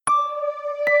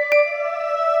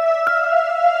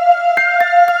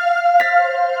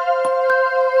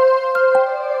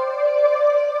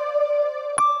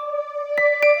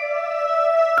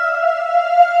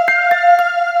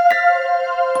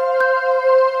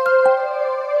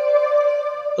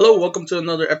Hello, welcome to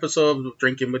another episode of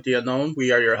Drinking with the Unknown.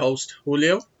 We are your host,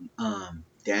 Julio,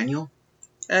 Daniel.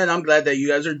 and I'm glad that you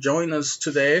guys are joining us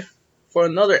today for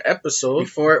another episode,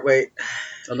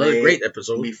 another great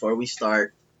episode. Before we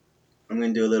start, I'm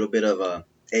gonna do a little bit of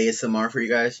ASMR for you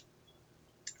guys.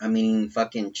 I'm eating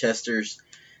fucking Chester's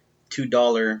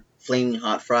 $2 flaming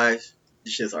hot fries.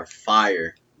 These shits are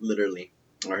fire, literally.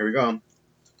 All right, here we go.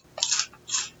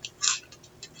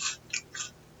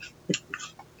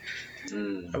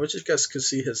 I wish you guys could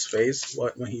see his face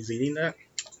when he's eating that.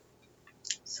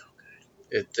 So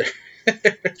They're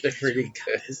pretty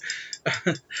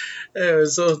good. Anyway,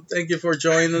 so thank you for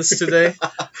joining us today.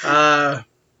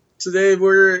 Today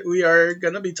we are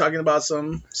gonna be talking about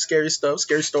some scary stuff,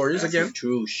 scary stories That's again. some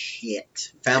true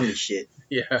shit, family shit.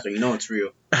 Yeah. So you know it's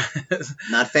real,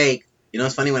 not fake. You know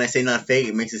it's funny when I say not fake,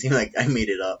 it makes it seem like I made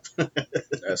it up.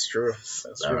 That's true.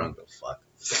 That's I true. don't give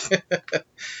a fuck.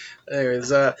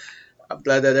 Anyways, I'm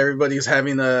glad that everybody's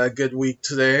having a good week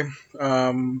today.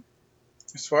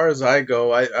 As far as I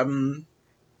go,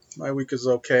 my week is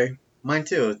okay. Mine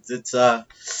too. It's not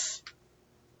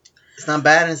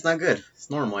bad and it's not good. It's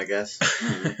normal, I guess.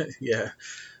 Yeah.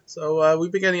 So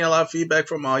we've been getting a lot of feedback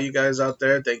from all you guys out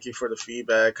there. Thank you for the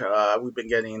feedback. We've been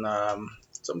getting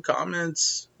some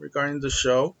comments regarding the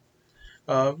show.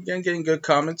 Getting good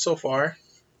comments so far.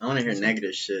 I want to hear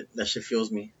negative shit. That shit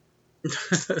fuels me.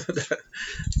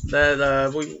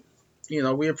 that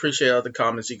we appreciate all the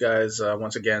comments, you guys.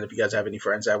 Once again, if you guys have any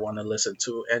friends that want to listen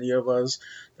to any of us,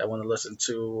 that want to listen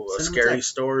to scary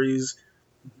stories,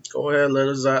 go ahead.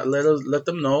 Let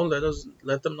them know.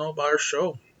 Let them know about our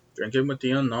show, Drinking with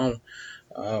the Unknown.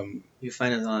 You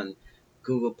find us on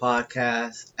Google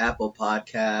Podcasts, Apple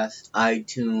Podcasts,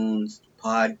 iTunes,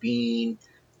 Podbean,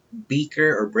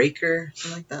 Beaker or Breaker,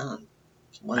 something like that.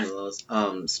 One of those.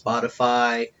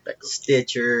 Spotify,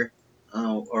 Stitcher,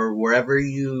 or whatever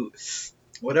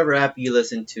app you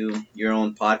listen to your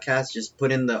own podcast. Just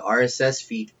put in the RSS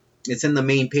feed. It's in the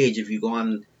main page. If you go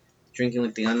on Drinking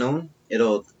with the Unknown,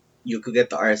 you could get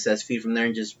the RSS feed from there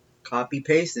and just copy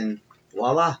paste and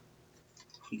voila,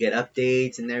 you get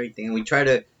updates and everything. And we try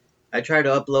to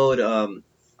upload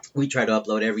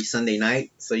every Sunday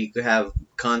night so you could have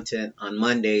content on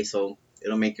Monday, so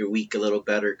it'll make your week a little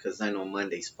better, because I know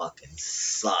Mondays fucking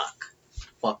suck.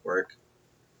 Fuck work.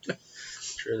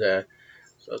 True that.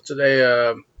 So today,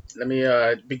 let me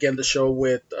begin the show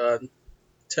with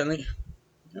telling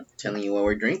You what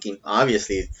we're drinking.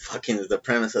 Obviously, fucking is the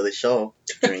premise of the show.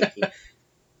 Drinking.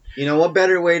 You know what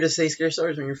better way to say scary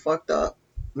stories when you're fucked up?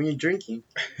 When you're drinking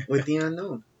with the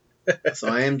unknown. So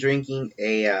I am drinking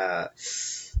a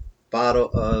bottle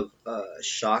of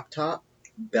Shock Top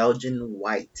Belgian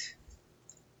White.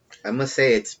 I must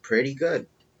say it's pretty good.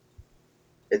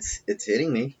 It's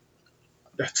hitting me.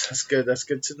 that's good. That's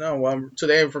good to know.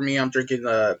 Today for me, I'm drinking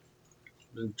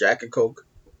Jack and Coke.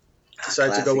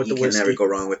 Decided to go with the whiskey. You can never go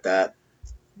wrong with that.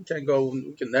 We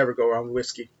can never go wrong with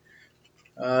whiskey.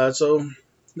 So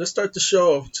let's start the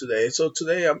show today. So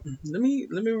today, let me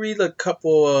read a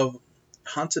couple of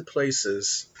haunted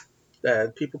places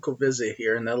that people could visit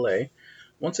here in LA.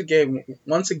 Once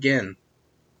again,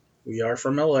 we are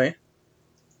from LA.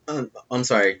 I'm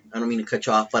sorry, I don't mean to cut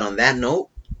you off, but on that note,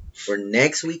 for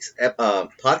next week's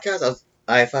podcast,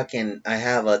 I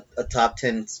have a top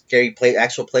 10 scary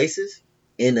actual places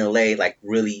in LA, like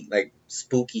really like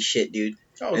spooky shit, dude.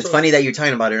 It's funny that you're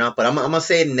talking about it or not, but I'm gonna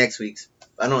say it in next week's.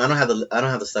 I don't have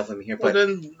the stuff with me here. Well,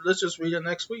 then let's just read it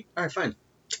next week. All right, fine.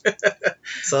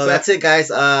 So that's it, guys.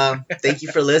 Thank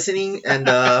you for listening, and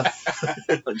I'm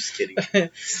just kidding.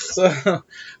 So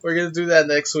we're gonna do that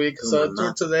next week. So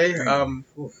today,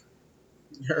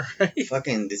 you're right.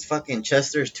 This fucking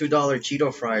Chester's $2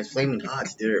 Cheeto fries, flaming hot,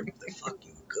 dude. They're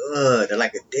fucking good. They're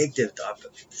like addictive, dog.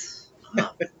 I'm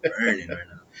not burning right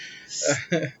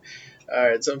now. All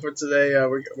right. So for today,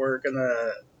 we're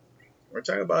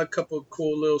talking about a couple of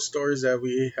cool little stories that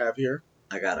we have here.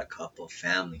 I got a couple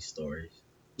family stories.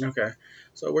 Okay.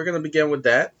 So we're gonna begin with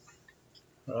that.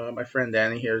 My friend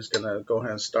Danny here is gonna go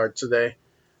ahead and start today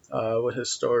with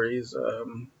his stories.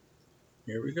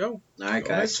 Here we go. All right,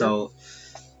 guys. So,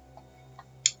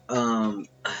 I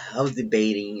was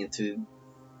debating into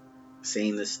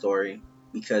saying this story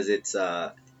because it's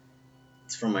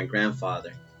from my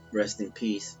grandfather. Rest in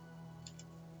peace.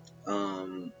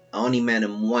 I only met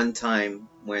him one time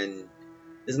when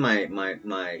this is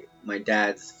my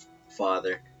dad's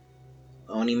father.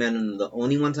 I only met him. The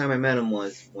only one time I met him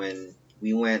was when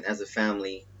we went as a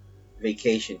family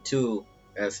vacation to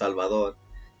El Salvador,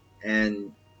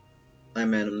 and I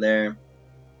met him there.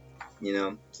 You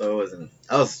know, so it wasn't.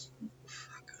 I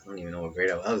don't even know what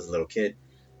grade I was. I was a little kid.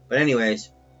 But anyways,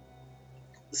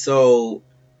 So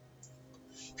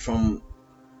from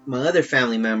my other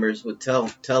family members would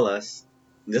tell us,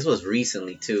 this was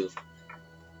recently too,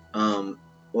 um,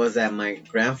 was that my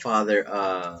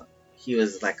grandfather, he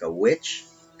was like a witch,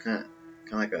 kind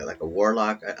of like a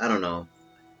warlock. I don't know.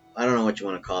 I don't know what you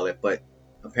want to call it, but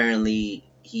apparently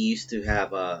he used to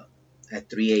have at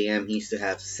 3 a.m. he used to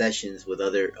have sessions with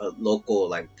other local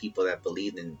like people that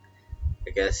believed in,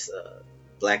 I guess,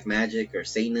 black magic or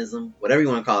Satanism, whatever you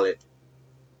want to call it.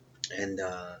 And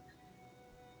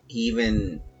he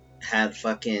even had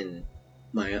fucking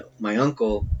my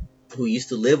uncle who used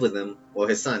to live with him, or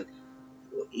his son.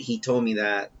 He told me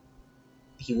that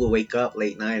he would wake up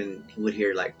late night and he would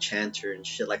hear like chanter and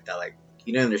shit like that. Like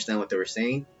he didn't understand what they were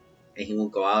saying, and he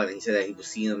would go out and he said that he would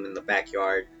see them in the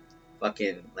backyard,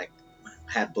 fucking like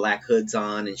had black hoods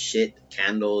on and shit,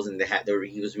 candles, and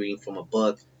he was reading from a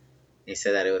book. And he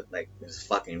said that it was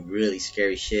fucking really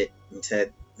scary shit. He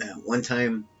said that one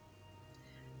time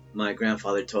my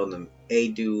grandfather told him, "Hey,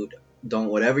 dude, don't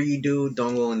whatever you do,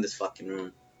 don't go in this fucking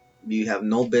room. You have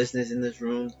no business in this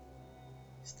room.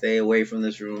 Stay away from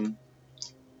this room,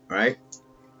 all right?"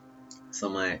 So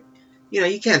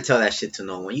you can't tell that shit to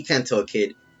no one. You can't tell a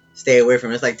kid stay away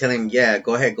from it. It's like telling him, yeah,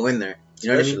 go ahead, go in there. You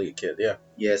know what I mean? Especially a kid, yeah.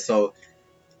 Yeah. So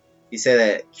he said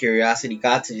that curiosity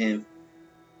got to him.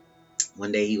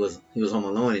 One day he was home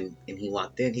alone and he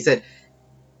walked in. He said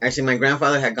actually my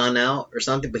grandfather had gone out or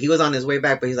something, but he was on his way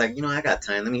back. But he's like, I got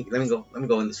time. Let me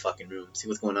go in this fucking room, see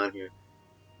what's going on here.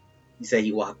 He said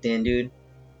he walked in, dude,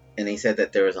 and they said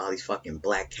that there was all these fucking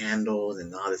black candles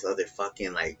and all this other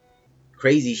fucking like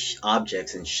crazy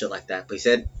objects and shit like that. But he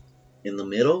said in the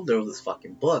middle there was this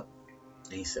fucking book,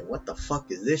 and he said, "What the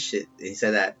fuck is this shit?" And he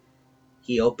said that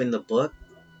he opened the book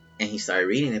and he started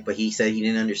reading it, but he said he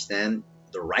didn't understand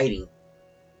the writing.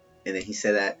 And then he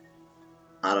said that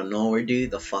out of nowhere,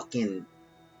 dude, the fucking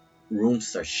room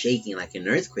starts shaking like an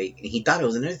earthquake, and he thought it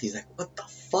was an earthquake. He's like, "What the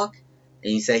fuck?"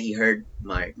 And he said he heard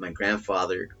my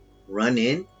grandfather run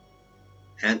in,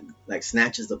 like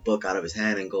snatches the book out of his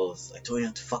hand and goes, "I told you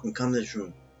not to fucking come to this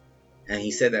room." And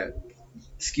he said that,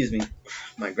 excuse me,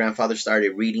 my grandfather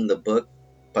started reading the book,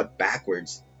 but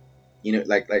backwards.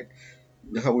 Like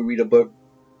how we read a book.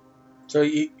 So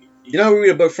How we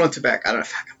read a book front to back. I don't know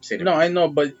if I'm saying it. no, I know,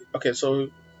 but okay. So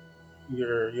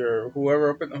your who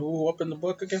opened the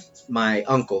book again? My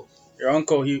uncle. Your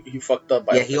uncle, he fucked up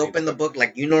by Yeah, he opening opened the the book. book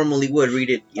like you normally would read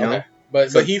it. Okay,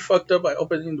 but So he fucked up by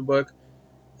opening the book,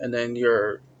 and then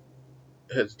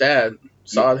his dad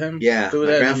saw him yeah, do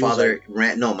my that, and he was like, grandfather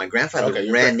ran. No, my grandfather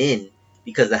 "Okay, ran in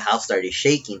because the house started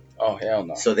shaking. oh hell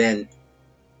no." So then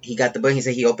he got the book. He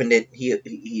said he opened it.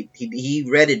 He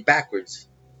read it backwards,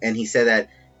 and he said that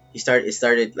it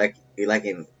started like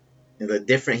in the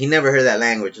different. He never heard that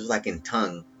language. It was like in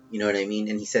tongue. You know what I mean?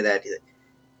 And he said that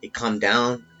it calmed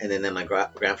down, and then my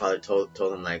grandfather told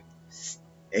him like,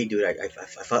 "Hey, dude,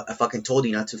 I fucking told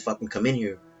you not to fucking come in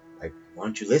here. Like, why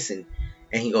don't you listen?"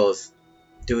 And he goes,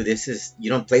 "Dude, you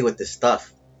don't play with this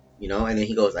stuff, you know." And then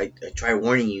he goes, I try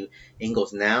warning you." And he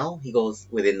goes, "Now," he goes,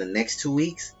 "within the next 2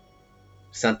 weeks,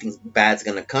 something bad's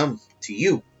gonna come to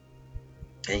you."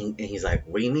 And he's like,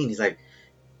 "What do you mean?" He's like,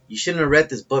 "You shouldn't have read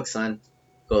this book, son."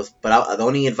 He goes, "But the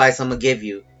only advice I'm gonna give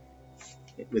you,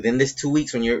 within this 2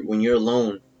 weeks when you're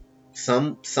alone,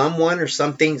 someone or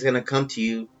something's gonna come to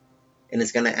you, and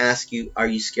it's gonna ask you, are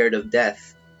you scared of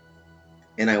death?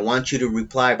 And I want you to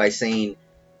reply by saying,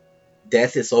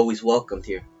 death is always welcomed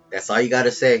here. That's all you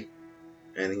gotta say."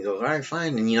 And he goes, "All right,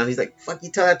 fine." And he's like, "Fuck,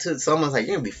 you tell that to someone, like,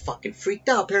 you're gonna be fucking freaked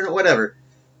out, paranoid, whatever."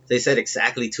 They said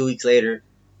exactly 2 weeks later.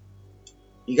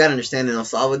 You gotta understand, in El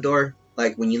Salvador,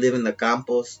 like when you live in the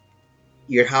campos,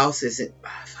 your house isn't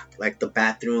like the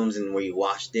bathrooms and where you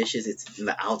wash dishes. It's in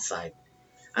the outside.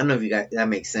 I don't know if that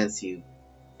makes sense to you.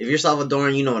 If you're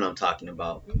Salvadoran, you know what I'm talking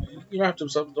about. You don't have to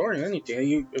Salvadorian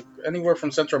anything. Anywhere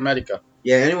from Central America.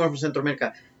 Yeah, anywhere from Central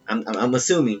America. I'm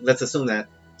assuming. Let's assume that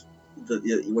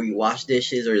where you wash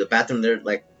dishes or the bathroom, they're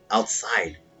like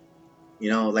outside.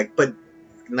 Like, but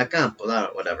in the campo,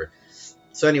 whatever.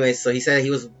 So anyway, so he said he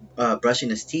was brushing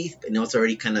his teeth, and it was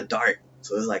already kind of dark.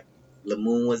 So it was like the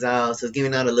moon was out, so it was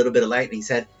giving out a little bit of light. And he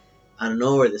said, out of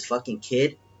nowhere, this fucking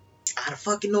kid, out of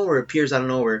fucking nowhere, appears out of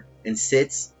nowhere and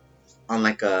sits on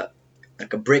like a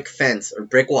brick fence or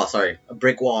brick wall. Sorry, a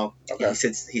brick wall. Okay. And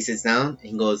he sits down and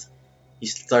he goes. He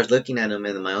starts looking at him,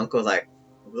 and my uncle's like,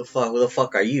 Who the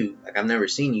fuck are you? Like, I've never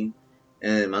seen you."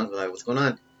 And my uncle's like, "What's going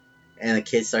on?" And the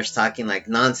kid starts talking like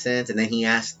nonsense, and then he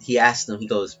asked him. He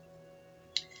goes,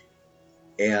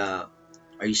 "Hey, are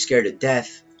you scared of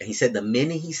death?" And he said the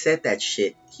minute he said that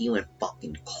shit, he went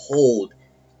fucking cold,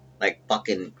 like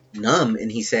fucking numb.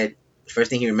 And he said the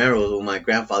first thing he remembered was when my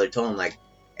grandfather told him, like,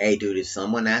 hey, dude, if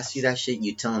someone asks you that shit,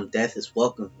 you tell them death is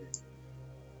welcome here.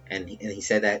 And he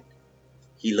said that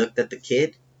he looked at the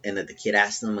kid, and that the kid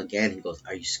asked him again. He goes,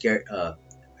 "Are you scared? Are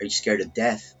you scared of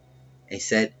death?" And he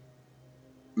said,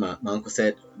 my uncle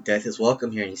said, "Death is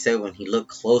welcome here." And he said when he looked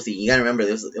closely, you gotta remember,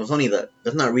 it was only it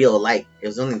was not real light. It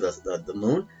was only the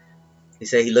moon. He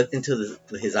said he looked into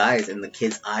his eyes, and the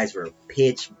kid's eyes were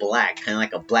pitch black, kind of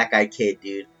like a black-eyed kid,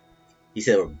 dude. He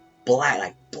said black,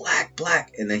 like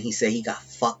black. And then he said he got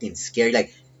fucking scared,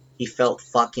 like he felt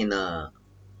fucking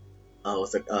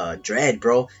what's it, dread,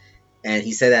 bro. And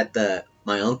he said that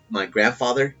my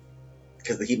grandfather,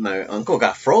 because my uncle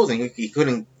got frozen. He I could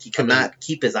mean, not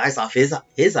keep his eyes off his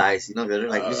eyes. You know, they're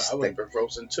like, I would have been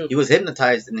frozen too. he was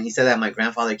hypnotized. And he said that my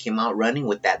grandfather came out running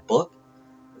with that book,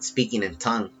 speaking in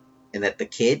tongue, and that the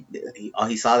kid,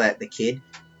 he saw that the kid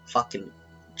fucking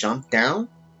jumped down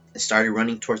and started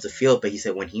running towards the field. But he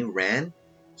said when he ran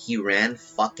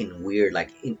fucking weird,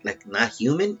 like not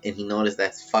human. And he noticed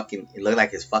that fucking, it looked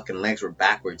like his fucking legs were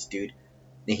backwards, dude.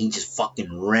 And he just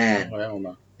fucking ran. Oh, hell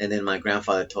no. And then my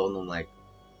grandfather told him, like,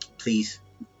 please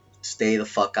stay the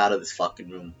fuck out of this fucking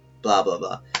room. Blah blah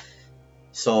blah.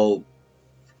 So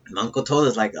my uncle told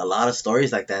us like a lot of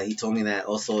stories like that. He told me that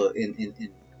also in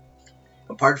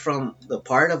apart from the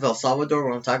part of El Salvador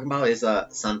where I'm talking about is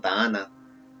Santa Ana.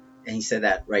 And he said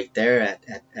that right there at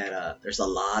there's a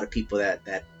lot of people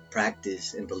that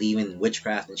practice and believe in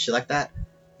witchcraft and shit like that.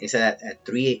 He said at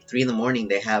three in the morning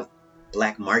they have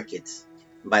black markets.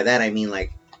 And by that I mean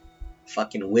like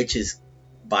fucking witches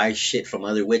buy shit from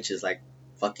other witches, like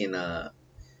fucking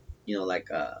like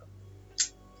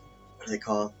what are they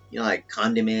called? Like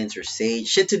condiments or sage,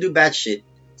 shit to do bad shit.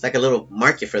 It's like a little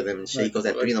market for them and shit. He goes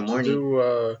at 3 in the To morning,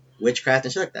 do, witchcraft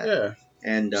and shit like that. yeah,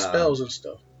 And spells and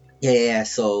stuff. yeah.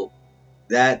 So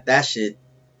that shit,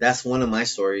 that's one of my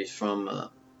stories from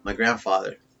my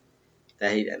grandfather.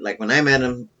 That he, like, when I met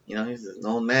him, he's an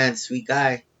old man, sweet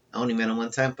guy. I only met him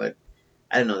one time, but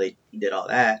I didn't know he did all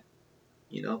that.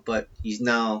 But he's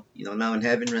now, now in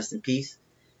heaven, rest in peace.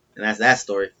 And that's that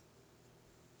story.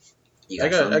 You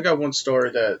got I something? got one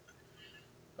story that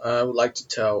I would like to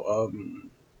tell.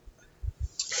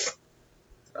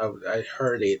 I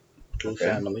heard it through Okay.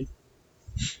 family.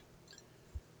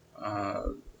 Uh,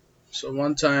 so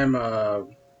one time, I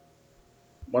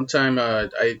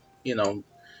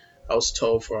was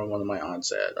told from one of my aunts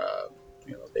that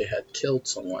they had killed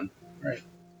someone. Right,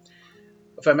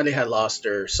 a family had lost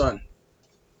their son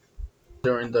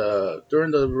during the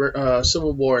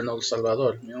civil war in El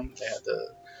Salvador.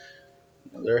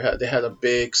 They had they had a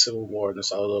big civil war in El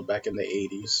Salvador back in the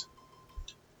 80s.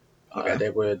 Okay. They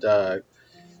would uh,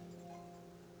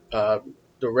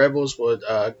 the rebels would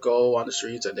go on the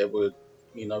streets and they would,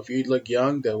 if you look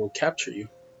young, they will capture you.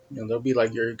 They'll be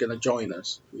like, you're gonna join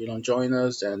us. If you don't join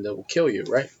us, then they will kill you,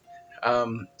 right?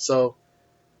 So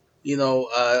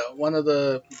one of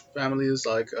the families,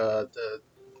 like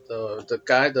the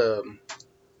guy,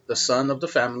 the son of the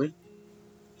family,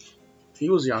 he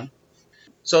was young.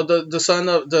 So the son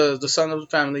of the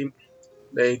family,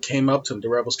 they came up to him. The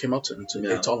rebels came up to him. They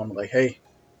No. told him like, hey,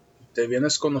 te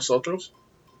vienes con nosotros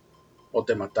o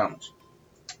te matamos.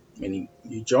 Meaning,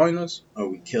 you join us, Or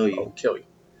we kill I you. will kill you.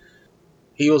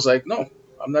 He was like, no,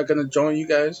 I'm not gonna join you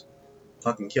guys.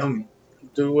 Fucking kill me.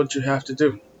 Do what you have to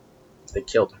do. They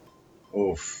killed him,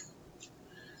 Oof.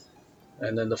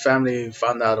 and then the family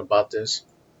found out about this.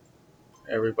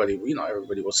 Everybody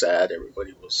was sad.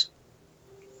 Everybody was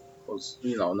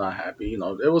not happy. It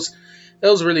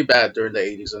was really bad during the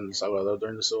 80s in Salvador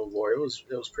during the Civil War. It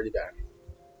was pretty bad.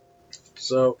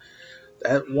 So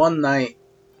that one night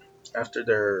after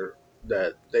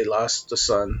that they lost the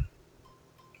son,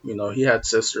 he had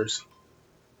sisters.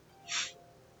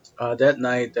 That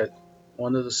night that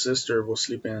one of the sister was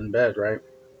sleeping in bed, right?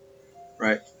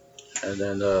 Right. And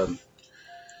then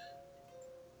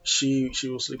she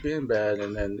was sleeping in bed,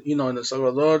 and then in El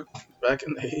Salvador back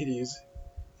in the 80s,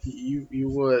 you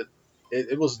would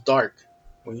it was dark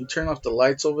when you turn off the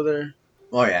lights over there.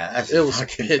 Oh yeah, that's It just was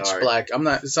fucking pitch dark. black.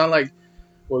 It's not like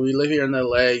where we live here in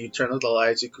LA. You turn off the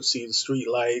lights, you could see the street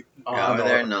light Yeah, on, over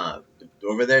there, or no.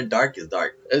 Over there, dark is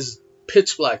dark. it's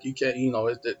pitch black. You can't,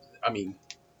 I mean,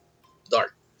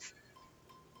 dark.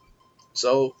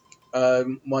 So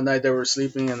one night they were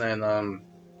sleeping, and then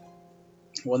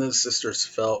one of the sisters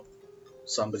felt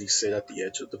somebody sit at the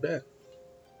edge of the bed.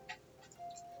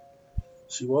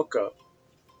 She woke up,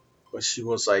 but she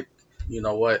was like, you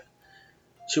know what?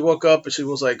 She woke up and she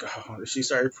was like, she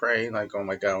started praying, like, oh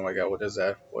my God, what is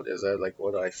that? What is that? Like,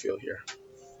 what do I feel here?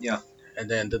 Yeah. And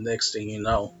then the next thing you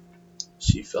know,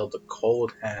 she felt a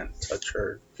cold hand touch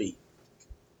her feet.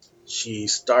 she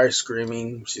started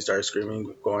screaming. She started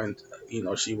screaming, going.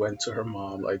 She went to her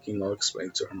mom, like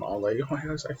explained to her mom, like, oh my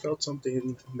gosh, I felt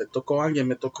something. Me tocó alguien,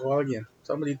 me tocó alguien.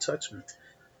 Somebody touched me.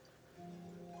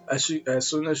 As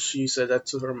soon as she said that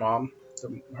to her mom,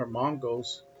 her mom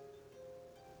goes,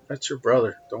 "That's your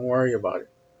brother. Don't worry about it.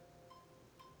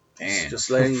 He's Damn. just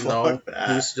letting you know. Fuck that.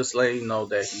 He's just letting you know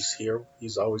that he's here.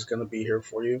 He's always gonna be here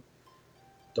for you.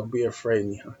 Don't be afraid,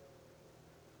 mija.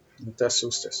 No te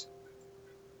asustes."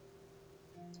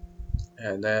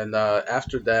 And then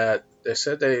after that, they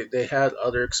said they had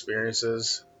other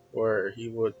experiences where he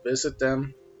would visit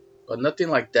them, but nothing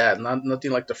like that.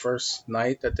 Nothing like the first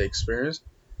night that they experienced.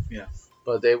 Yeah.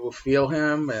 But they will feel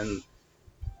him, and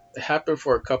it happened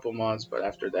for a couple months. But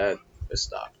after that, it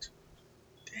stopped.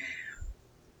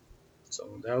 So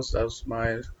that was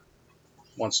my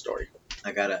one story.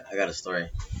 I got a story.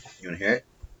 You wanna hear it?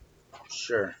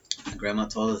 Sure. My grandma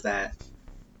told us that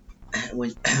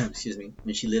when excuse me,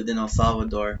 when she lived in El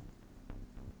Salvador,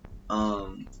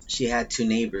 she had two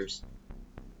neighbors.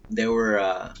 They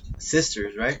were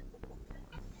sisters, right?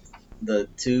 The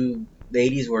two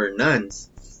ladies were nuns.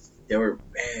 They were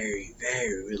very,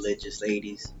 very religious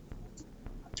ladies,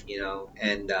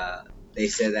 and they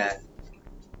said that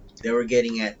they were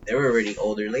already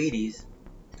older ladies,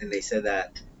 and they said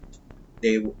that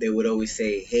they would always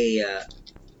say, hey,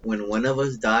 when one of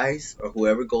us dies or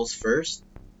whoever goes first,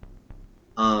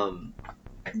 um,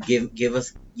 give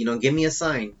us, give me a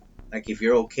sign, like if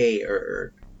you're okay,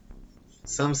 or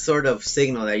some sort of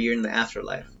signal that you're in the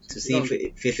afterlife, to see No,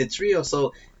 if it's real.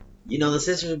 So, the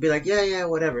sisters would be like, yeah, yeah,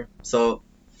 whatever. So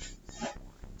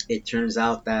it turns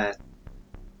out that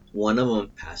one of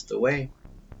them passed away.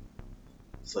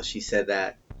 So she said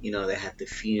that, they had the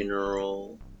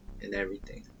funeral and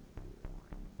everything.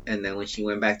 And then when she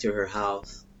went back to her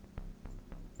house,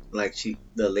 like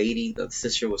the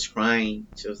sister was crying.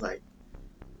 She was like,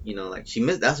 like she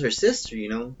missed, that's her sister.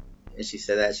 And she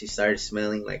said that she started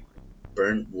smelling like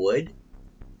burnt wood.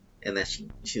 And then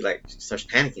she like starts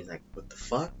panicking, like, what the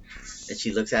fuck? And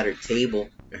she looks at her table,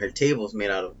 and her table's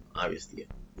made out of, obviously,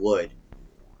 wood.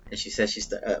 And she says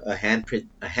a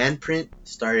handprint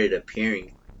started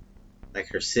appearing, like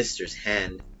her sister's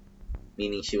hand,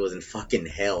 meaning she was in fucking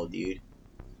hell, dude.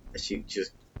 And she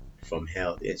just from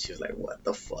hell, dude. And she was like, what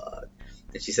the fuck?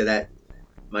 And she said that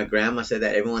my grandma said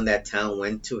that everyone in that town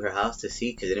went to her house to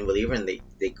see because they didn't believe her, and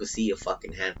they could see a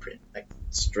fucking handprint, like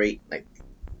straight, like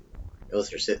it was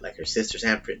her sister's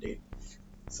handprint, dude.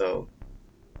 So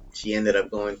she ended up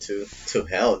going to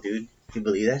hell, dude. You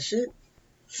believe that shit?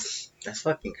 That's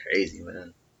fucking crazy,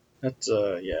 man. that's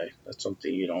yeah, that's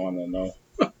something you don't want to know.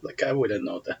 Like I wouldn't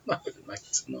know that. I wouldn't like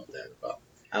to know that about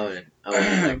I wouldn't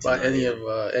like to about know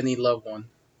either. any loved one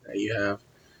that you have.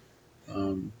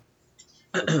 Um,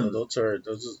 Huh?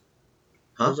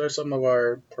 those are some of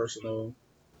our personal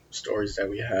stories that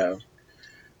we have.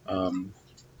 Um,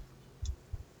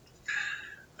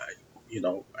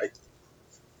 I,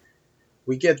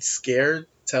 we get scared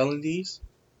telling these,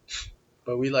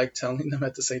 but we like telling them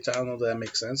at the same time. I don't know if that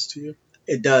makes sense to you.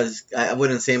 It does. I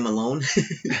wouldn't say I'm alone,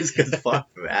 just because fuck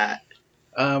that.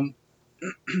 um,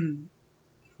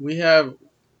 we have.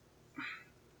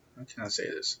 How can I say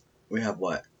this? We have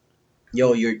what?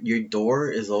 Yo, your door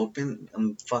is open.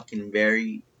 I'm fucking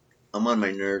very. I'm on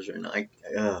my nerves right now.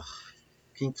 Ugh.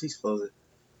 Can you please close it?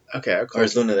 Okay, I'll Or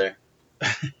is close Luna there?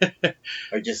 it.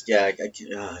 Or just yeah,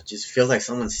 just feels like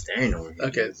someone's staring over here, dude.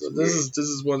 Okay, It's so this weird. is this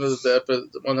is one of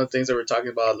the things that we are talking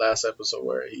about last episode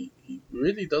where he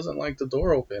really doesn't like the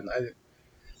door open.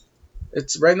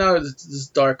 It's right now it's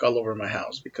dark all over my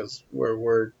house because where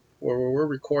we're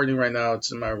recording right now,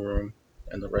 it's in my room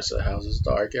and the rest of the house is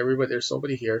dark. There's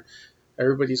nobody here.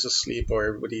 Everybody's asleep or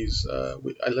everybody's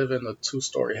I live in a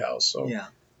two-story house, so Yeah.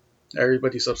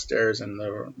 everybody's upstairs and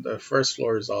the first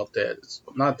floor is all dead. It's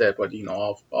not dead, but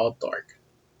all dark.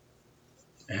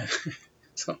 And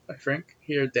so my friend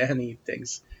here, Danny,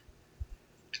 thinks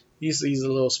he's a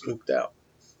little spooked out.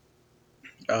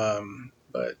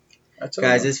 But I tell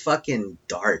Guys, him, it's fucking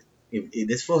dark. If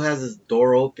this fool has his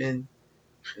door open,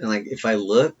 and like if I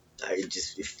look,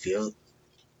 it feels.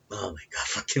 Oh my god,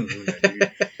 fucking Luna,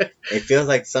 dude. It feels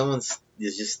like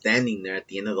is just standing there at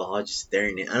the end of the hall, just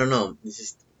staring at. I don't know.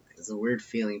 It's a weird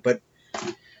feeling, but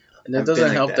and it I've been doesn't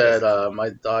like help that that before. my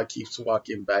dog keeps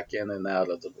walking back in and out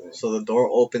of the room. So the door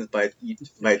opens by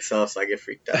itself, so I get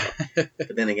freaked out.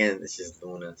 But then again, it's just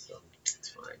Luna, so it's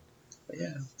fine.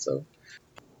 Yeah. So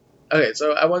okay,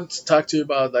 so I want to talk to you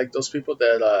about like those people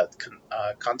that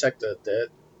contact the dead,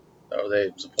 or they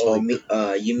Oh, supposedly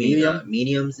you mean medium.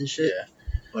 mediums and shit? Yeah.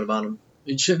 What about them?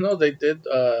 Did you know they did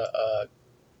a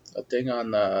thing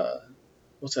on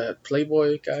what's that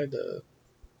Playboy guy? The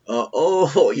Yeah,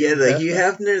 Hugh the Hugh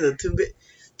Hefner. Hefner, the 2 bit.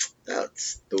 That's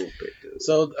stupid, dude.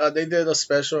 So they did a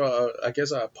special, I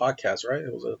guess, a podcast, right?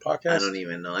 It was a I podcast. don't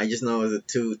even know. I just know it was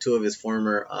the two of his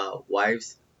former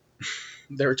wives.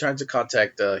 They were trying to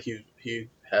contact Hugh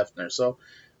Hefner. So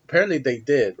apparently they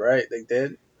did, right? They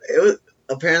did. It was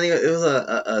apparently it was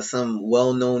a some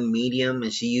well known medium,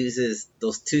 and she uses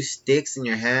those two sticks in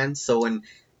your hand. So when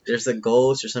there's a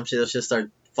ghost or some shit, they'll just start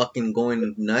fucking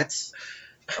going nuts.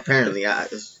 Apparently, I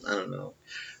don't know.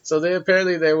 So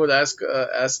they would ask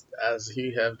as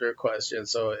Hugh Hefner question.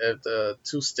 So if the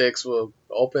two sticks will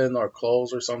open or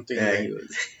close or something, Yeah, then he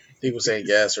was. he would say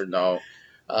yes or no.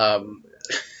 Um,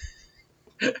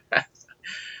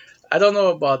 I don't know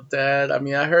about that. I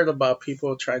mean, I heard about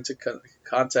people trying to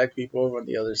contact people on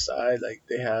the other side. Like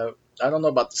they have, I don't know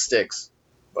about the sticks,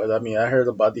 but I mean, I heard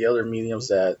about the other mediums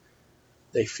that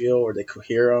they feel or they could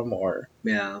hear them, or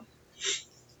Yeah.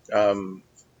 um,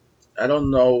 I don't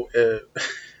know. If,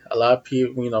 a lot of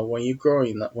people, when you're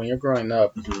growing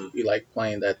up, Hmm. you like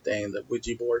playing that thing, the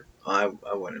Ouija board. I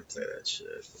wouldn't play that shit.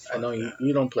 I know Fuck you, that.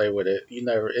 you don't play with it. You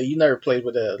never played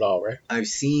with it at all, right? I've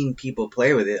seen people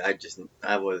play with it. I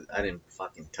didn't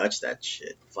fucking touch that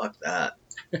shit. Fuck that.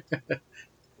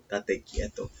 Date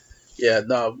quieto. Yeah.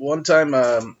 No. One time,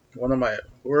 one of my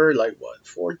we're like what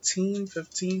 14,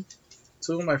 15.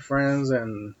 Two of my friends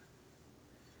and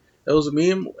it was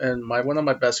me and my one of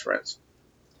my best friends,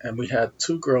 and we had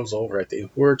two girls over. I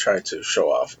think we were trying to show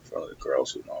off in front of the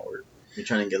girls. You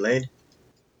trying to get laid?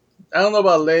 I don't know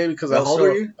about late because How old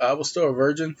are you? I was still a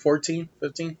virgin, 14,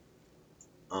 15.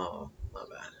 Oh, my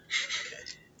bad.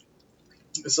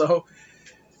 Okay. So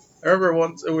I remember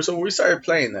once. So we started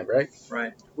playing that, right?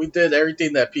 Right. We did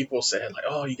everything that people said, like,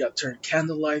 oh, you got to turn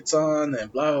candle lights on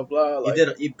and blah blah blah.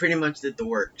 Like, You pretty much did the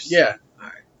works. yeah,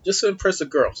 Alright. just to impress the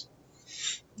girls.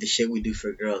 The shit we do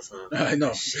for girls, huh? I know.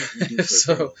 The shit we do for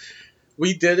So girls.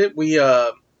 we did it. We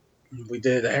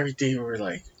did everything. We were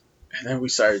like, and then we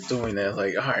started doing it.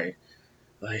 Like, all right,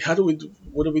 like, how do we do?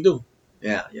 What do we do?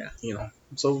 Yeah, yeah.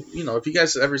 So if you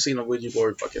guys ever seen a Ouija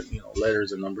board, fucking,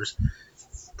 letters and numbers,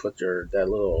 put that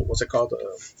little, what's it called,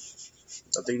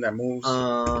 the thing that moves.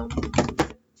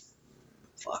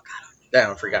 Fuck.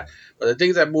 Damn, I forgot. But the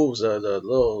thing that moves, the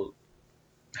little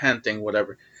hand thing,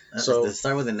 whatever. Does So it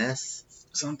start with an S?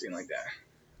 something like that.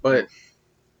 But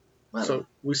I don't so know.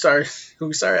 we started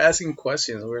asking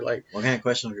questions. What kind of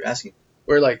questions are you asking?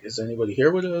 We're like, is anybody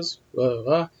here with us? Blah, blah,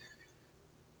 blah.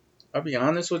 I'll be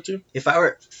honest with you. If I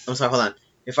were, I'm sorry, hold on.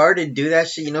 If I were to do that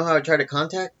shit, you know how I try to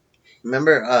contact?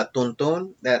 Remember,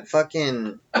 Tonton, that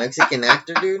fucking Mexican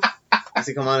actor dude? Used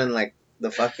to come out in like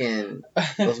the fucking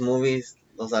those movies,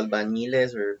 Los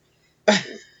Albañiles, or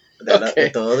that with Okay.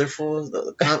 the other fools.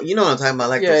 You know what I'm talking about?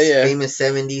 Like Yeah, those yeah. famous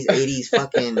 70s, 80s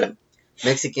fucking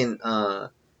Mexican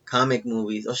comic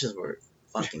movies. Those shits were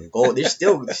fucking gold. They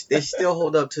still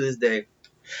hold up to this day.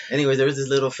 Anyways, there was this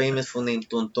little famous fool named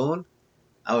Tonton.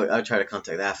 I would try to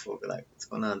contact that fool. Be like, what's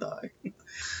going on, dog?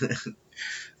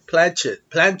 Planchet.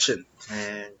 Man,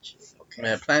 okay.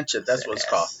 Man, planchet. That's what it's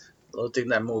called. Yes. The little thing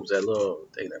that moves. That little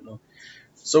thing that moves.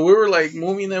 So we were like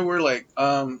moving it. We're like,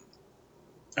 all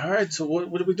right. So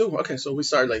what do we do? Okay. So we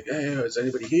started like, hey, is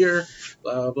anybody here?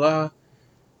 Blah blah.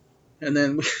 And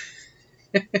then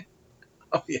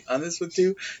I'll be honest with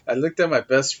you. I looked at my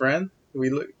best friend. We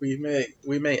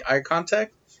made eye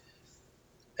contact,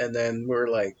 and then we were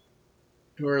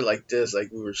like this,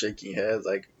 like we were shaking heads,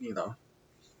 like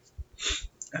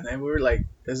and then we were like,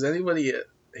 is anybody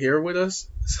here with us?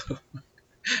 So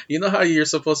you know how you're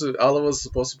supposed to, all of us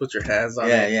supposed to put your hands on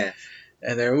Yeah, it, yeah.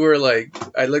 and then we were like,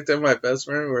 I looked at my best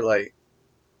friend. We were like,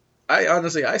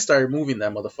 I started moving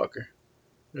that motherfucker.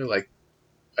 We were like,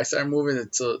 I started moving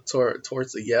it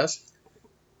towards the yes.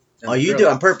 And Oh, the you girl, do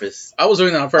it on purpose. I was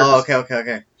doing it on Oh, purpose.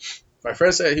 okay. My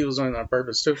friend said he was doing it on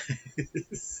purpose too.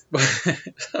 But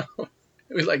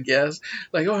we like yes,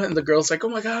 like oh, and the girl's like oh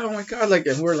my god, like,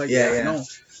 and we're like Yeah, yeah, I yeah. know.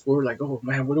 We were like, oh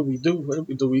man, what do we do? What do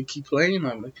we do? We keep playing?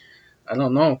 I'm like, I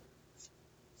don't know.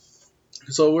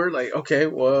 So we're like, okay,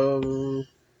 well,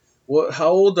 what? How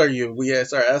old are you? We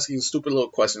start asking stupid little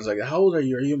questions like, how old are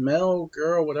you? Are you male,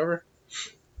 girl, whatever?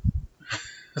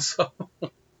 So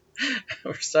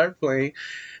we start playing,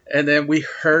 and then we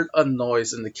heard a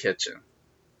noise in the kitchen,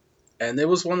 and it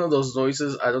was one of those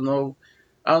noises. I don't know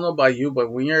about you, but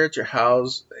when you're at your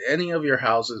house, any of your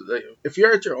houses, like, if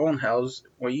you're at your own house,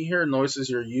 when you hear noises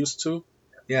you're used to,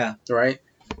 Yeah, right?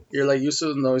 You're like used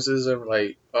to the noises and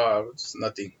like, oh, it's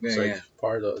nothing. yeah, It's like yeah.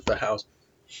 part of the house.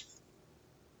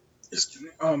 Just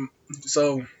kidding.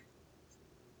 So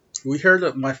we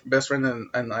heard my best friend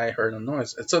and I heard a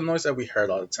noise. It's a noise that we heard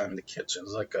all the time in the kitchen.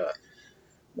 It's like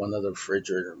one of the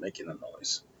refrigerator making a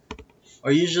noise.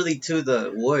 Or usually too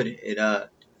the wood Yeah,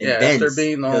 it after bends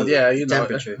being on, because of yeah, the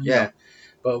temperature. you know. Yeah,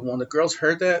 But when the girls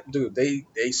heard that, dude, they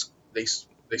they they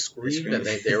screamed and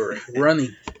scream. they were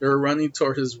running. They were running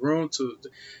toward his room. To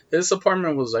his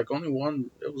apartment was like only one.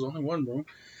 It was only one room.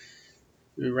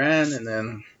 We ran and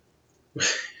then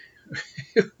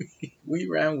we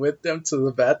ran with them to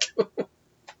the bathroom.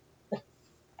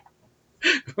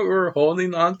 We were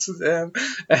holding on to them,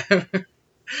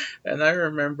 and I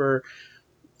remember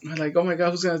like, oh my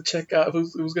god, who's gonna check out?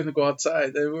 Who's gonna go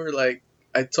outside? And we were like,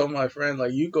 I told my friend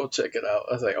like, you go check it out.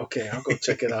 I was like, okay, I'll go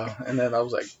check it out. And then I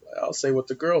was like, I'll stay with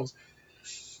the girls.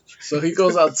 So he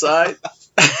goes outside.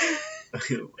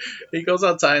 He goes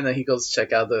outside and then he goes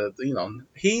check out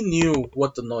he knew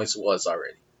what the noise was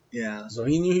already. Yeah. So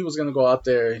he knew he was gonna go out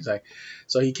there. He's like,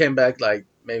 so he came back like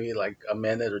maybe like a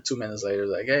minute or 2 minutes later,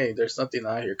 like, hey, there's something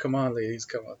out here. Come on, ladies,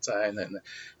 come outside. And then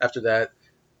after that,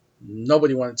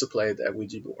 nobody wanted to play that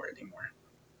Ouija board anymore.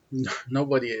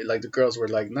 Nobody, like the girls were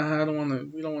like, nah, I don't want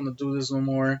to. We don't want to do this no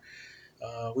more.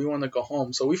 We want to go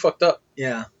home. So we fucked up.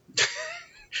 Yeah.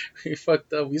 We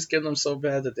fucked up. We scared them so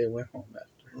bad that they went home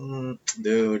after.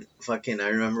 Dude, fucking, I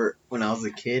remember when I was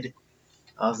a kid,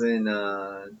 I was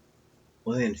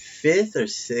in fifth or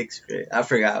sixth grade. I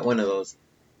forgot, one of those.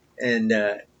 And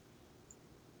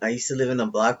I used to live in a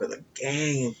block with a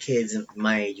gang of kids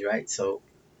my age, right? So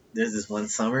there's this one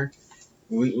summer,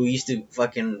 we used to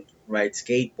fucking ride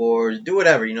skateboards, do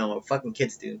whatever, what fucking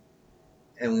kids do.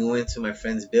 And we went to my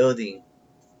friend's building,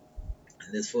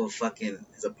 and this full fucking,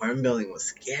 his apartment building was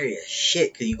scary as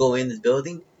shit, because you go in this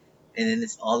building, and then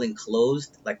it's all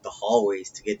enclosed, like the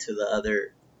hallways to get to the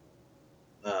other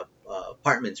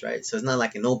apartments, right? So it's not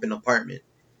like an open apartment.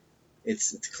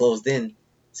 It's closed in.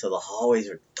 So the hallways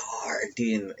were dark,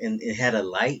 dude, and it had a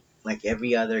light like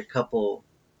every other couple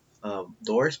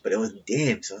doors, but it was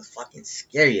dim, so it was fucking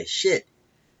scary as shit.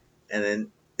 And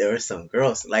then there were some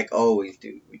girls, like always,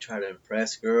 dude. We try to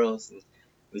impress girls, and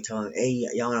we tell them, "Hey,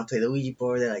 y'all want to play the Ouija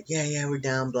board?" They're like, "Yeah, yeah, we're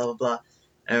down." Blah blah blah.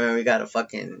 I remember we got a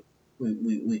fucking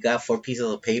we got 4 pieces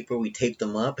of paper. We taped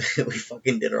them up. We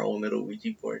fucking did our own little Ouija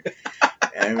board.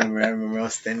 I remember I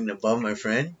was standing above my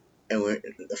friend, and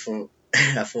the fool,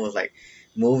 that fool was like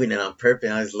moving it on purpose.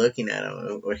 I was looking at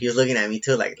him, or he was looking at me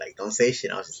too, like don't say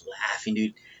shit. I was just laughing,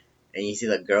 dude. And you see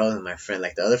the girls and my friend,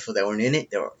 like the other fool that weren't in it,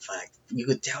 they were like, you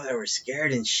could tell they were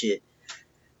scared and shit.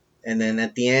 And then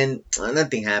at the end,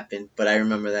 nothing happened. But I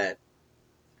remember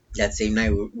that same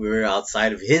night we were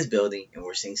outside of his building and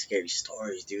we're saying scary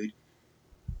stories, dude.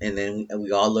 And then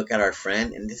we all look at our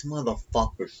friend, and this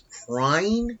motherfucker's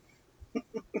crying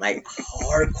like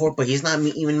hardcore, but he's not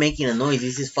even making a noise.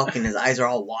 He's just fucking, his eyes are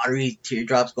all watery,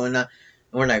 teardrops going down.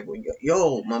 And we're like,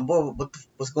 yo, my boy,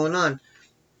 what's going on?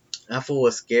 That fool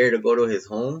was scared to go to his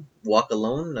home, walk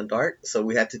alone in the dark, so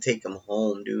we had to take him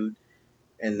home, dude.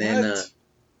 And then What?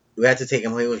 we had to take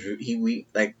him home. We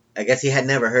like, I guess he had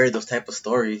never heard those type of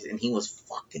stories, and he was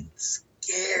fucking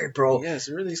scared, bro. Yes,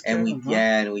 it really And scared him, huh?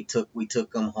 and we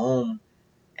took him home,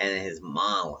 and his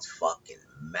mom was fucking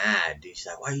mad, dude. She's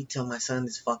like, why you tell my son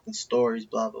these fucking stories,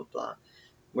 blah blah blah.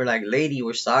 We're like, lady,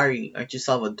 we're sorry. Aren't you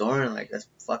Salvadoran? Like, that's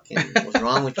fucking, what's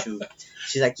wrong with you?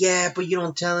 She's like, yeah, but you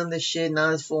don't tell him this shit.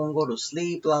 Now this fool won't go to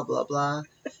sleep, blah, blah, blah.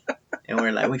 And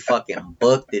we're like, we fucking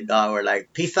booked it, dog. We're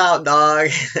like, peace out, dog.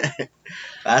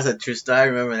 That's a true story. I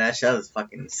remember that shit. I was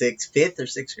fucking fifth or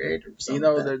sixth grade or something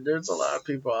like that. There's a lot of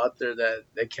people out there that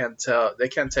they can't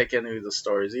take any of the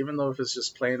stories, even though if it's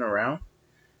just playing around.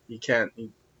 You can't,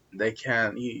 you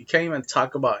can't even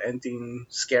talk about anything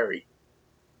scary.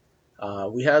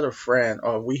 We have a friend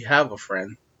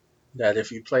that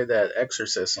if you play that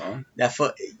Exorcist song, That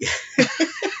fuck.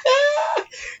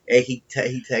 Hey, he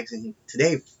texted me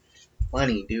today.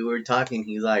 Funny, dude. We were talking.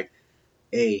 He's like,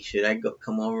 hey, should I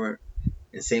come over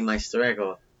and say my story? I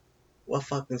go, what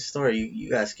fucking story? You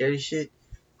got scary shit?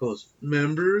 He goes,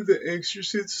 remember the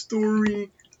Exorcist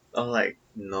story? I'm like,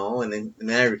 no. And then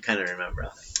I kind of remember. I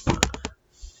was like,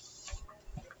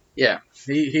 yeah,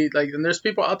 he like, and there's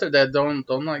people out there that don't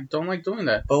like doing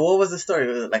that. but what was the story?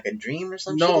 Was it like a dream or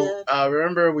some shit? No,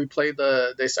 remember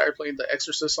they started playing the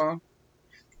Exorcist song.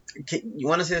 You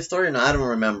want to say the story? No, I don't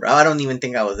remember. I don't even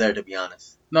think I was there, to be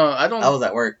honest. No, I I don't was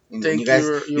at work. And think you guys,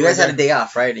 you you were guys had there. a day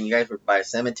off, right? And you guys were by a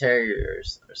cemetery or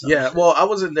something. Yeah, well, I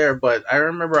wasn't there, but I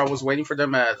remember I was waiting for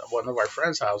them at one of our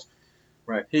friends' house.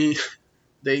 Right. They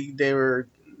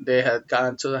had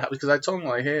gotten to the house because I told them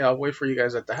like, hey, I'll wait for you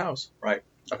guys at the house. Right.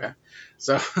 Okay.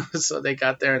 So so they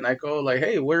got there and I go like,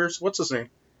 hey, what's his name?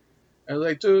 I was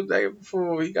like, dude, that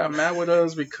fool, he got mad with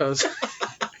us because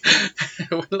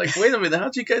we're like, wait a minute,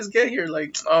 how'd you guys get here?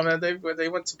 Like, oh man, they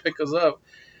went to pick us up.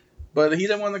 But he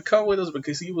didn't want to come with us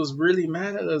because he was really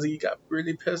mad at us. He got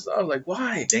really pissed off. Like,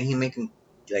 why? Didn't he make him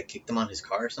like kicked him out his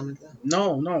car or something like that?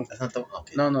 No, no, That's not the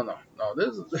okay. no.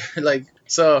 This is like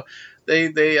so. They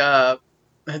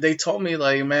told me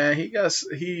like, man,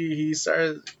 he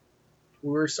started. We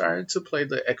were starting to play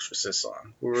the Exorcist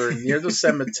song. We were near the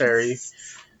cemetery,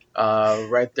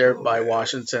 right there by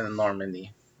Washington and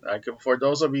Normandy. Like for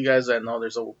those of you guys that know,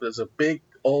 there's a big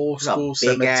old It's a school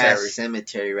big ass cemetery.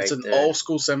 cemetery It's right an there. old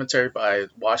school cemetery by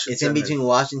Washington. It's in between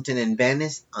Washington and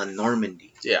Venice on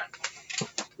Normandy. Yeah,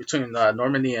 between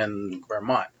Normandy and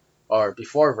Vermont, or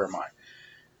before Vermont.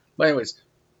 But anyways,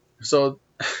 so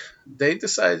they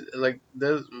decided like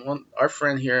there's one our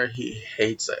friend here. He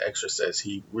hates The Exorcist.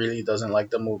 He really doesn't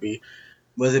like the movie.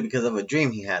 Was it because of a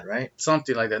dream he had, right?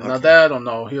 Something like that. Now Okay. that I don't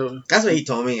know. He'll That's what he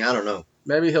told me. I don't know.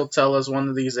 maybe he'll tell us one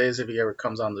of these days if he ever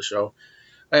comes on the show.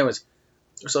 Anyways,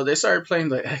 so they started playing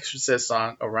the Exorcist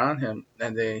song around him,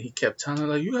 and then he kept telling them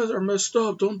like, "You guys are messed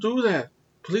up. Don't do that.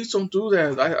 Please don't do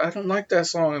that. I don't like that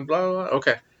song." And blah blah. Blah.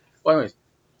 Okay. Well, anyways,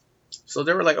 so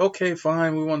they were like, "Okay,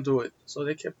 fine, we won't do it." So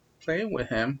they kept playing with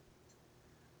him.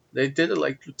 They did it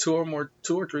like two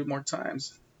or three more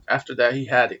times. After that, he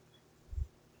had it.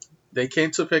 They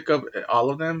came to pick up all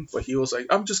of them, but he was like,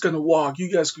 "I'm just gonna walk.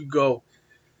 You guys could go."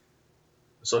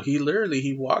 So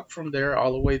he walked from there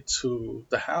all the way to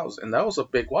the house, and that was a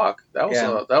big walk.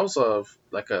 Yeah. That was a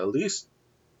like a, at least,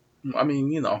 I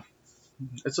mean,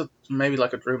 it's a maybe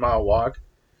like a 3 mile walk.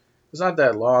 It's not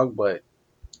that long, but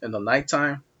in the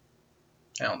nighttime,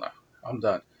 hell no, I'm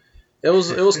done. It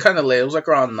was kind of late. It was like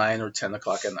around 9 or 10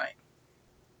 o'clock at night.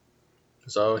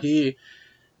 So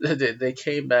they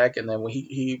came back, and then when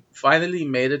he finally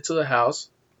made it to the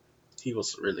house, he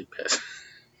was really pissed.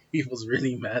 He was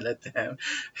really mad at them.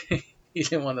 He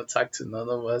didn't want to talk to none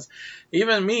of us,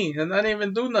 even me, and I didn't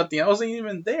even do nothing. I wasn't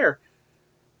even there.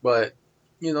 But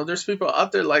there's people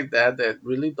out there like that that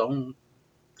really don't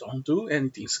do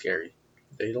anything scary.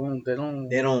 They don't. They don't.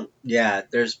 They don't. Yeah.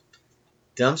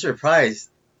 I'm surprised.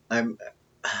 I'm.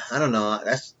 I don't know.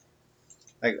 That's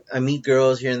like I meet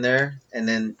girls here and there, and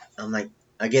then I'm like,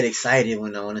 I get excited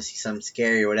when I want to see something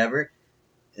scary or whatever,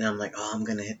 and I'm like, oh, I'm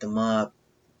gonna hit them up.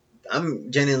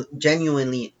 I'm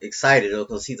genuinely excited to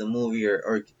go see the movie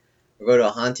or go to a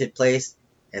haunted place,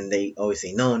 and they always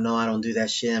say, no, no, I don't do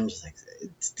that shit. I'm just like,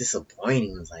 it's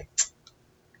disappointing. It's like,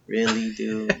 really,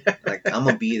 dude? Like, I'm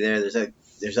gonna be there.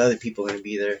 There's other people gonna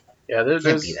be there. Yeah, Can't be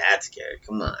there's. that scared.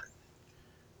 Come on.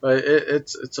 But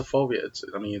it's a phobia.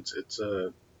 I mean it's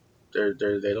a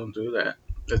they don't do that.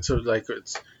 Like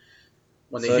it's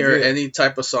when they So if hear you're any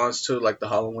type of songs too, like the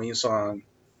Halloween song.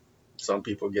 Some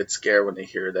people get scared when they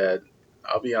hear that.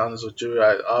 I'll be honest with you.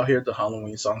 I'll hear the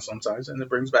Halloween song sometimes, and it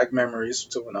brings back memories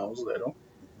to when I was little.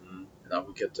 And I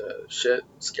would get the shit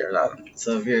scared out of me.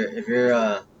 so if you're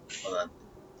hold on,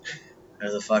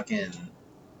 there's a fucking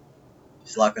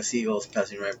flock of seagulls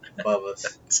passing right above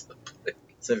us.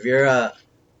 So if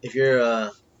you're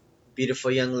a beautiful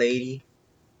young lady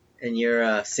and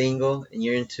you're single and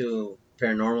you're into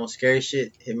paranormal scary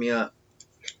shit, hit me up.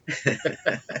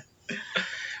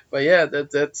 But yeah,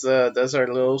 that's our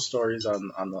little stories on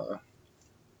the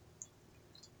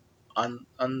on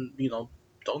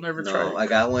don't ever No, try I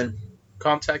got one.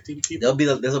 contacting people.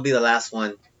 This will be the last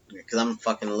one because I'm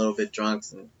fucking a little bit drunk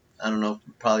and I don't know,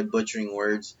 probably butchering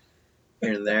words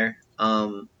here and there.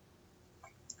 No,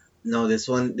 this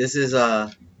is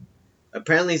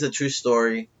apparently it's a true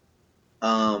story.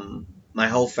 My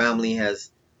whole family has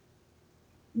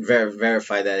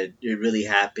verified that it really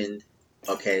happened.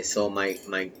 Okay, so my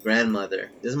grandmother,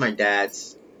 this is my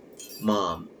dad's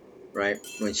mom, right?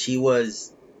 When she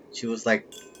was like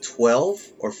 12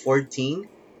 or 14,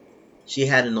 she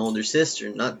had an older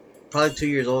sister, not probably 2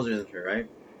 years older than her, right?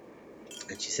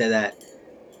 And she said that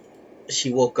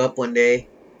she woke up one day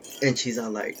and she's all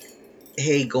like,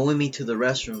 "Hey, go with me to the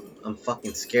restroom. I'm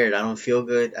fucking scared. I don't feel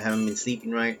good. I haven't been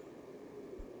sleeping right."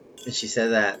 And she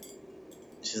said that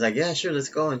she's like, "Yeah, sure, let's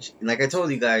go." And like I told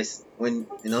you guys, when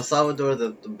in El Salvador, the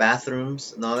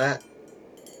bathrooms and all that,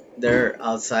 they're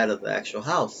outside of the actual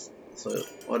house. So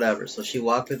whatever. So she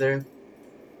walked with her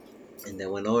and they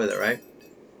went over there, right?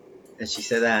 And she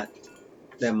said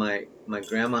that my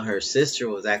grandma, her sister,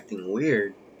 was acting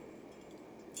weird,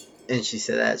 and she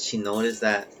said that she noticed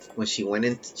that when she went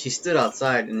in, she stood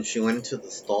outside and she went into the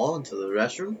stall, into the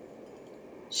restroom.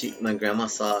 My grandma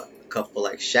saw a couple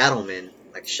like shadow men,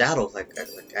 like shadows, like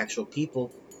actual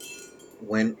people.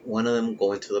 When one of them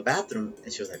go into the bathroom,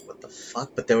 and she was like, "What the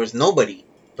fuck?" But there was nobody,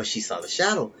 but she saw the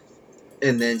shadow.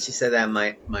 And then she said that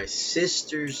my my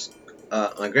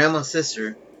grandma's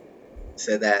sister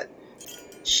said that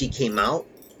she came out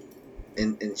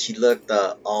and she looked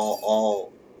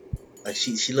all like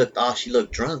she looked off. She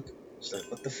looked drunk. She's like,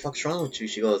 "What the fuck's wrong with you?"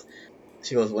 She goes,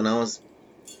 "When I was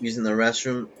using the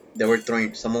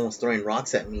restroom, someone was throwing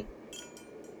rocks at me,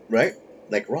 right?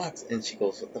 Like rocks." And she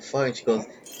goes, "What the fuck?" And she goes,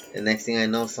 "The next thing I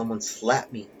know, someone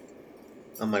slapped me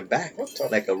on my back, What the?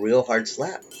 like a real hard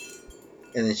slap."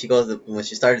 And then she goes, when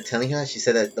she started telling her, she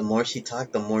said that the more she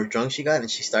talked, the more drunk she got,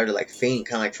 and she started like fainting,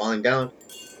 kind of like falling down.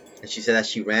 And she said that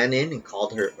she ran in and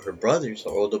called her brothers, her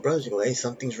older brothers. She goes, "Hey,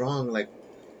 something's wrong. Like,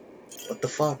 what the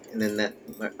fuck?" And then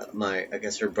I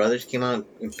guess her brothers came out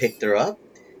and picked her up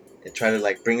and tried to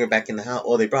like bring her back in the house.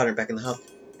 Oh, they brought her back in the house.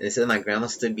 And they said my grandma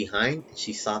stood behind and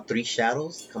she saw three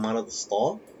shadows come out of the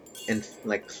stall and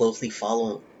like closely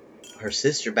follow her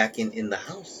sister back in the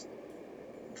house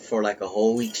for like a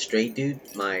whole week straight, dude.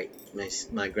 My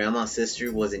grandma's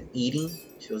sister wasn't eating,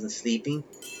 she wasn't sleeping,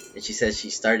 and she said she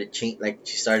started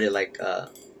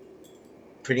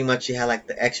pretty much she had like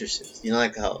the Exorcist,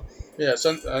 like how Yeah,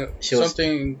 she was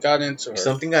something got into her.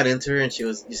 something got into her and she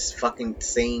was just fucking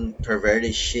saying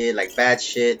perverted shit, like bad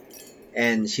shit,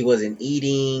 and she wasn't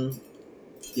eating,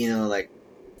 like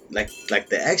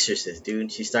the Exorcist,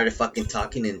 dude. She started fucking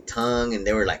talking in tongue, and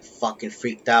they were like fucking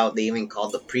freaked out. They even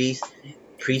called the priest.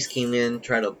 Priest came in,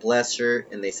 tried to bless her,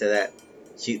 and they said that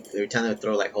every time they would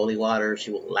throw like holy water, she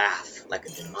would laugh like a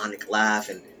demonic laugh,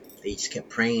 and they just kept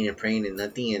praying and praying and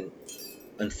nothing. And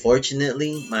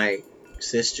unfortunately, my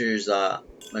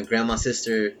grandma's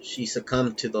sister, she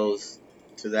succumbed to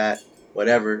that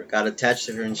whatever got attached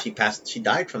to her, and she passed. She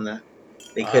died from that.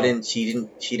 They Wow. couldn't. She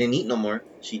didn't eat no more.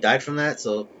 She died from that.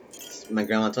 So my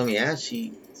grandma told me, yeah,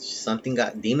 something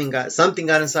got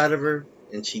inside of her,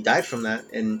 and she died from that.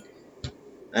 And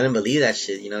I didn't believe that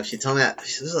shit. She told me that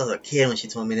this was a kid when she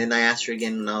told me. Then I asked her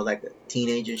again when I was like a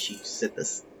teenager. She said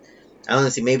this. I don't know,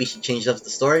 see, maybe she changed up the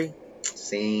story,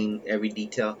 saying every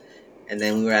detail. And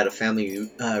then we were at a family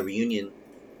reunion,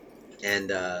 and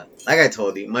like I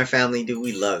told you, my family, dude,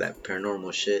 we love that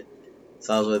paranormal shit.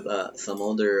 So I was with some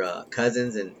older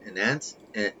cousins and aunts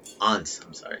and aunts.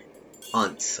 I'm sorry,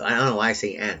 aunts. I don't know why I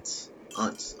say aunts.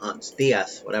 Aunts,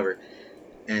 tias, whatever.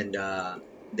 And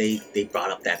they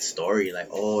brought up that story, like,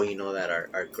 oh, that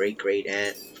our great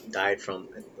aunt died from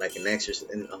like an exorcist,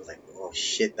 and I was like, oh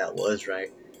shit, that was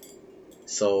right.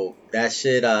 So that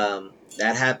shit,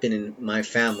 that happened in my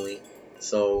family.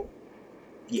 So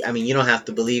I mean, you don't have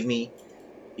to believe me.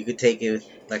 You could take it with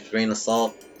like a grain of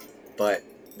salt, but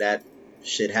that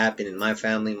shit happened in my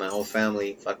family. My whole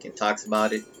family fucking talks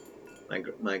about it.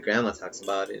 My grandma talks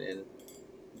about it, and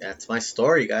that's my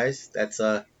story, guys. That's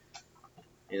a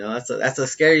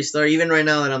scary story. Even right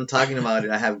now that I'm talking about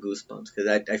it, I have goosebumps because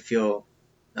I feel,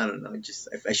 I don't know, just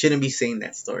I shouldn't be saying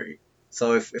that story.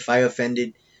 So if I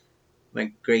offended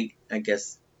my great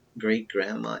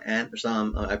grandma aunt or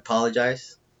something, I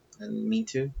apologize. I didn't mean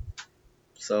to.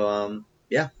 So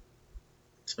yeah,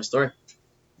 it's my story.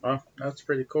 Wow, that's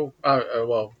pretty cool.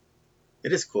 Well,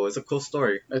 It is cool. It's a cool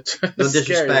story. it's No scary,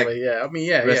 disrespect. but yeah. I mean,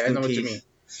 yeah, Rest I in know what you mean.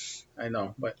 peace. I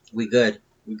know, but We good.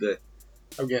 We good.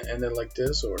 I'm gonna end it like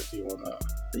this, or do you wanna?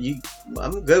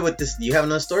 I'm good with this. Do you have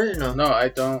another story or no? No, I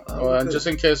don't. Oh, Well, good. just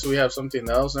in case we have something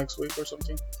else next week or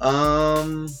something.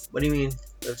 What do you mean?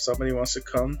 If somebody wants to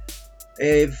come.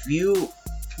 If you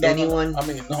No, anyone, no, I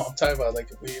mean, no. I'm talking about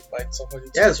like if we invite somebody.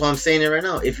 yeah, that's why I'm saying it right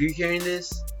now. If you're hearing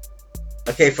this,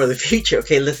 okay, for the future,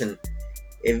 okay, listen.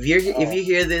 If you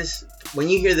hear this, when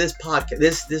you hear this podcast,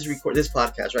 this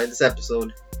podcast, right, this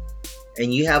episode,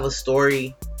 and you have a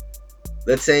story,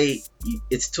 let's say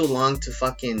it's too long to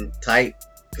fucking type,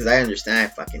 because I understand I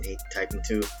fucking hate typing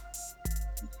too.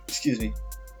 Excuse me.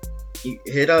 You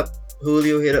hit up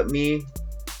Julio, hit up me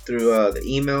through the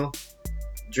email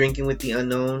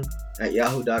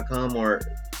drinkingwiththeunknown@yahoo.com, or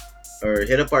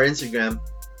hit up our Instagram,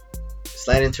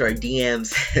 slide into our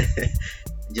DMs.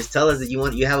 Just tell us that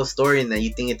you have a story and that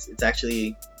you think it's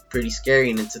actually pretty scary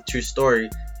and it's a true story,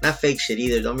 not fake shit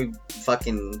either. Don't be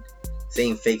fucking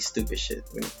saying fake stupid shit.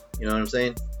 You know what I'm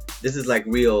saying? This is like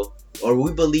real, or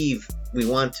we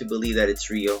want to believe that it's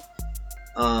real.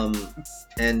 And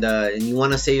you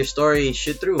want to say your story,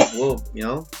 shoot through. We'll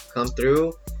come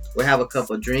through. We'll have a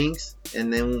couple drinks,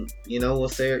 and then we'll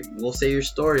say your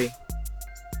story.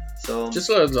 So just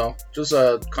let us know. Just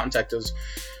contact us.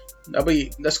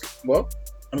 That's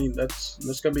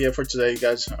gonna be it for today,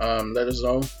 guys. Let us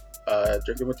know.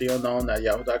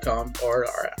 drinkingwiththeunknown@yahoo.com, or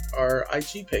our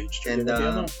IG page, Drinking with the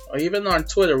Unknown, or even on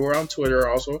Twitter. We're on Twitter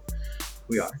also.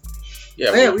 We are.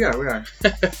 Yeah, we are. we are.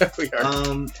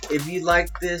 If you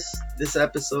like this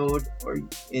episode, or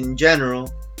in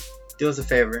general, do us a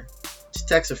favor. Just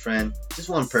text a friend, just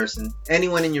one person,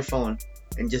 anyone in your phone,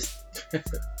 and just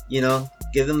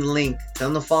give them the link.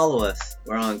 Tell them to follow us.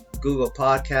 We're on Google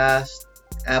Podcast,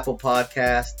 Apple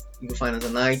Podcast. You can find us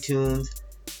on iTunes,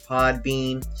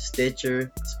 Podbean,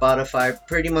 Stitcher, Spotify.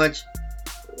 Pretty much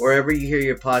wherever you hear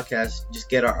your podcast, just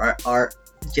get our I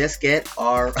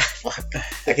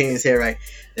can't even say it right.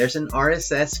 There's an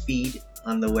RSS feed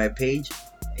on the webpage,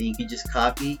 and you can just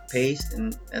copy, paste,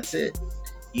 and that's it.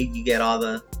 You get all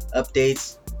the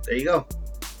updates. There you go.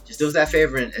 Just do us that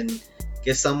favor and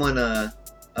give someone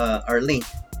our link.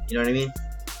 You know what I mean?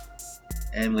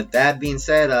 And with that being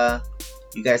said,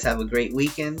 you guys have a great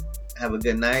weekend. Have a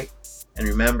good night, and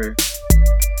remember,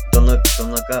 don't look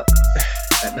up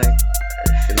at night.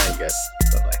 Good night, guys.